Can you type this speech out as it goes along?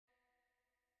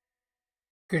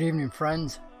Good evening,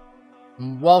 friends,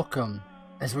 and welcome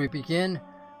as we begin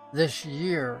this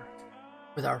year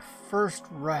with our first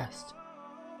rest,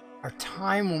 our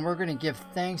time when we're going to give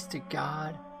thanks to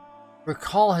God,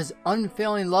 recall His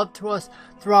unfailing love to us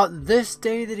throughout this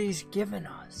day that He's given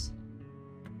us.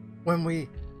 When we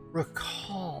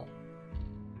recall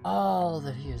all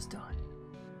that He has done,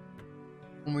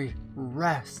 when we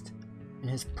rest in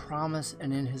His promise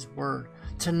and in His word,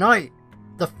 tonight,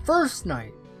 the first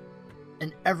night,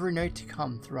 and every night to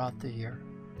come throughout the year.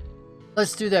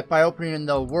 Let's do that by opening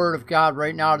the Word of God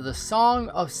right now to the Song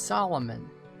of Solomon,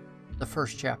 the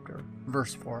first chapter,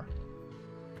 verse 4.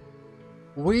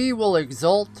 We will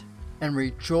exult and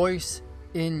rejoice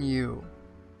in you.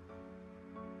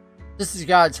 This is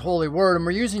God's holy word, and we're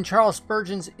using Charles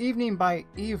Spurgeon's Evening by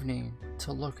Evening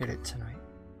to look at it tonight.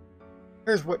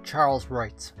 Here's what Charles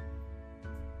writes.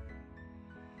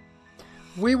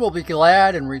 We will be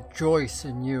glad and rejoice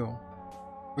in you.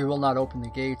 We will not open the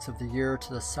gates of the year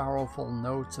to the sorrowful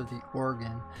notes of the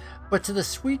organ, but to the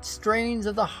sweet strains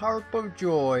of the harp of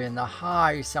joy and the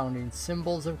high-sounding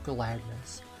cymbals of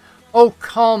gladness. Oh,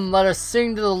 come, let us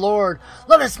sing to the Lord.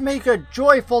 Let us make a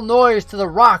joyful noise to the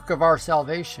rock of our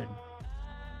salvation.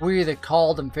 We, the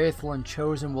called and faithful and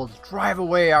chosen, will drive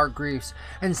away our griefs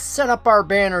and set up our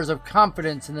banners of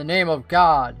confidence in the name of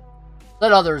God.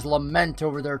 Let others lament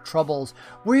over their troubles.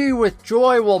 We with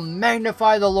joy will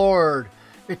magnify the Lord.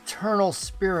 Eternal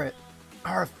Spirit,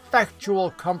 our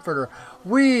effectual comforter,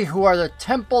 we who are the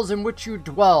temples in which you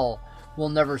dwell, will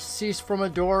never cease from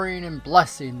adoring and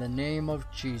blessing the name of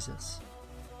Jesus.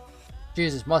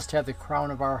 Jesus must have the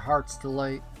crown of our heart's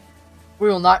delight. We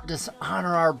will not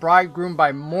dishonor our bridegroom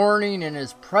by mourning in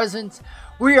his presence.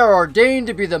 We are ordained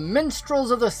to be the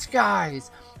minstrels of the skies.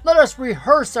 Let us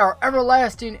rehearse our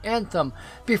everlasting anthem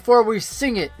before we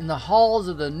sing it in the halls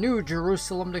of the new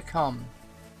Jerusalem to come.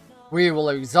 We will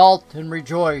exult and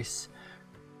rejoice.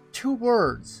 2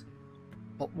 words,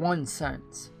 but 1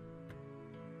 sense.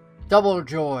 Double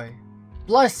joy,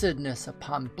 blessedness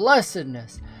upon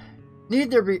blessedness. Need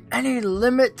there be any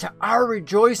limit to our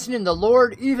rejoicing in the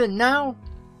Lord even now?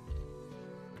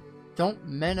 Don't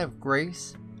men of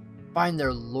grace find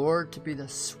their Lord to be the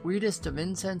sweetest of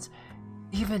incense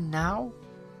even now?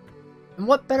 And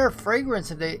what better fragrance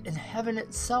have they in heaven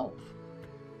itself?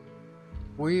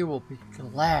 We will be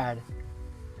glad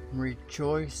and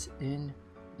rejoice in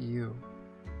you.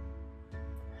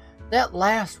 That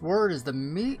last word is the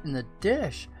meat in the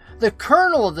dish, the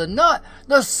kernel of the nut,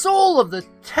 the soul of the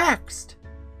text.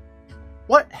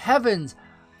 What heavens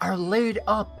are laid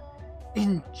up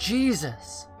in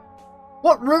Jesus?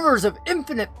 What rivers of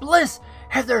infinite bliss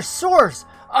have their source,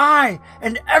 aye,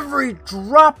 and every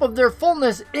drop of their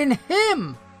fullness in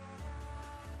Him?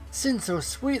 Since, O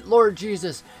sweet Lord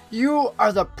Jesus, you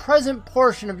are the present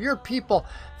portion of your people,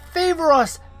 favor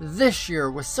us this year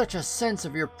with such a sense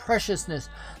of your preciousness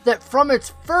that from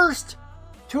its first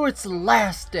to its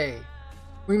last day,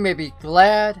 we may be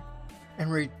glad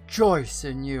and rejoice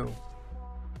in you.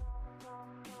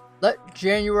 Let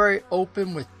January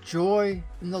open with joy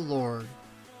in the Lord,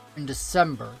 and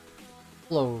December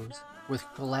close with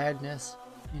gladness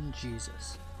in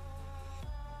Jesus.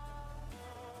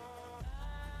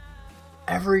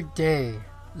 Every day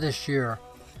this year,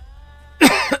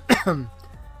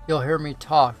 you'll hear me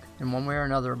talk in one way or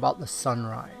another about the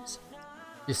sunrise.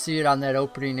 You see it on that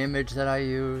opening image that I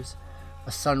use,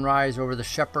 a sunrise over the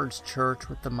shepherd's church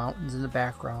with the mountains in the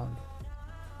background.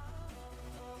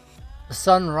 The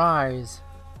sunrise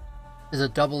is a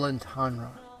double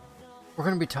entendre. We're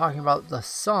going to be talking about the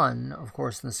sun, of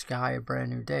course, in the sky, a brand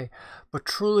new day, but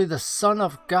truly the Son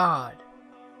of God.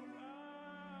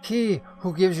 He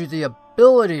who gives you the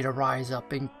ability to rise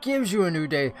up and gives you a new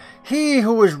day. He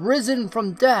who is risen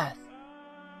from death.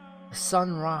 The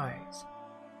sunrise.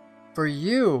 For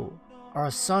you are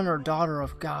a son or daughter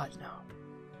of God now.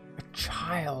 A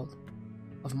child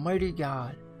of mighty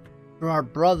God through our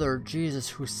brother Jesus,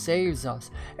 who saves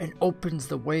us and opens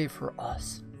the way for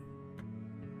us.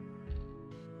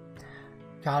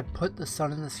 God put the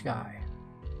sun in the sky.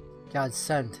 God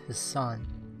sent His Son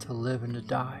to live and to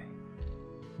die.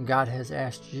 And God has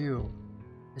asked you,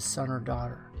 His son or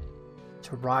daughter,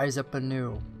 to rise up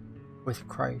anew with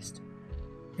Christ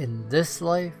in this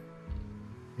life,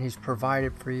 and He's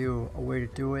provided for you a way to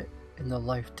do it in the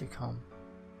life to come.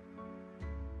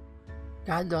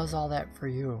 God does all that for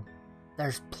you.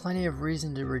 There's plenty of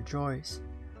reason to rejoice,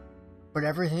 but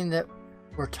everything that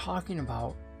we're talking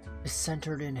about is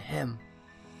centered in Him.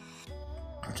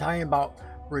 We're talking about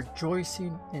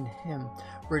rejoicing in Him,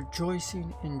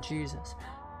 rejoicing in Jesus.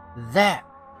 That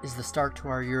is the start to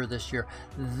our year this year.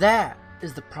 That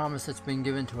is the promise that's been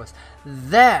given to us.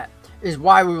 That is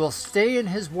why we will stay in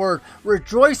His Word,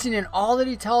 rejoicing in all that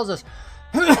He tells us.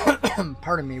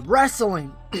 Pardon me,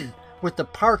 wrestling with the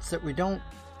parts that we don't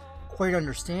quite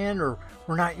understand or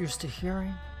we're not used to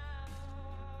hearing.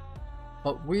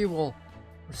 But we will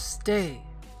stay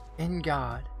in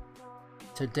God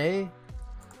today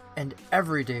and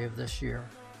every day of this year.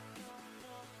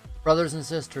 Brothers and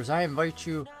sisters, I invite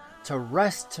you to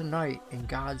rest tonight in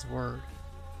God's Word.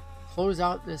 Close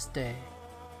out this day,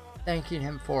 thanking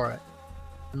Him for it,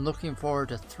 and looking forward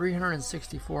to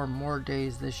 364 more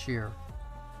days this year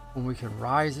when we can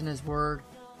rise in His Word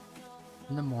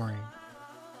in the morning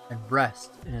and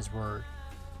rest in His Word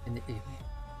in the evening.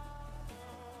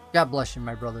 God bless you,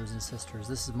 my brothers and sisters.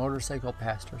 This is Motorcycle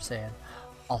Pastor saying,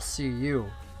 I'll see you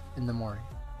in the morning.